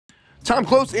Tom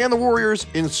Close and the Warriors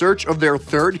in search of their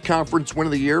third conference win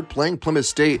of the year, playing Plymouth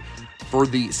State for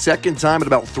the second time in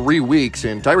about 3 weeks.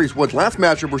 And Tyreice Woods' last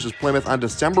matchup versus Plymouth on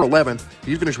December 11th,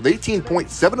 he finished with 18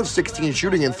 points, 7 of 16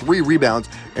 shooting, and 3 rebounds,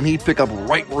 and he'd pick up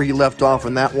right where he left off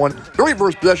in that one. Very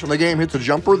first possession of the game, hits a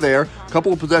jumper there. A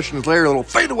couple of possessions later, a little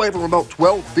fade away from about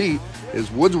 12 feet as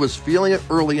Woods was feeling it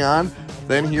early on.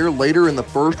 Then here later in the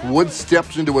first, Woods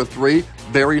steps into a three.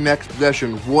 Very next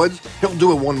possession, Woods, he'll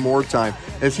do it one more time,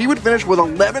 as he would finish with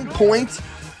 11 points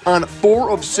on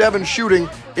 4 of 7 shooting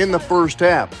in the first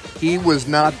half. He was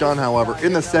not done, however,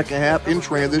 in the second half in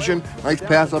transition. Nice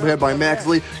pass up ahead by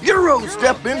Maxley. Euro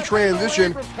step in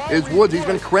transition is Woods. He's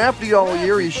been crafty all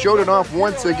year. He showed it off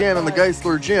once again on the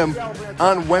Geisler Gym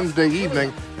on Wednesday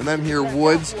evening. And then here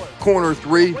Woods, corner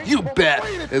three, you bet,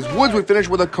 as Woods would finish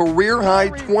with a career-high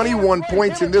 21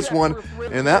 points in this one.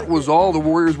 And that was all the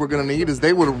Warriors were going to need, as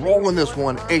they would roll in this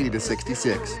one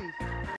 80-66.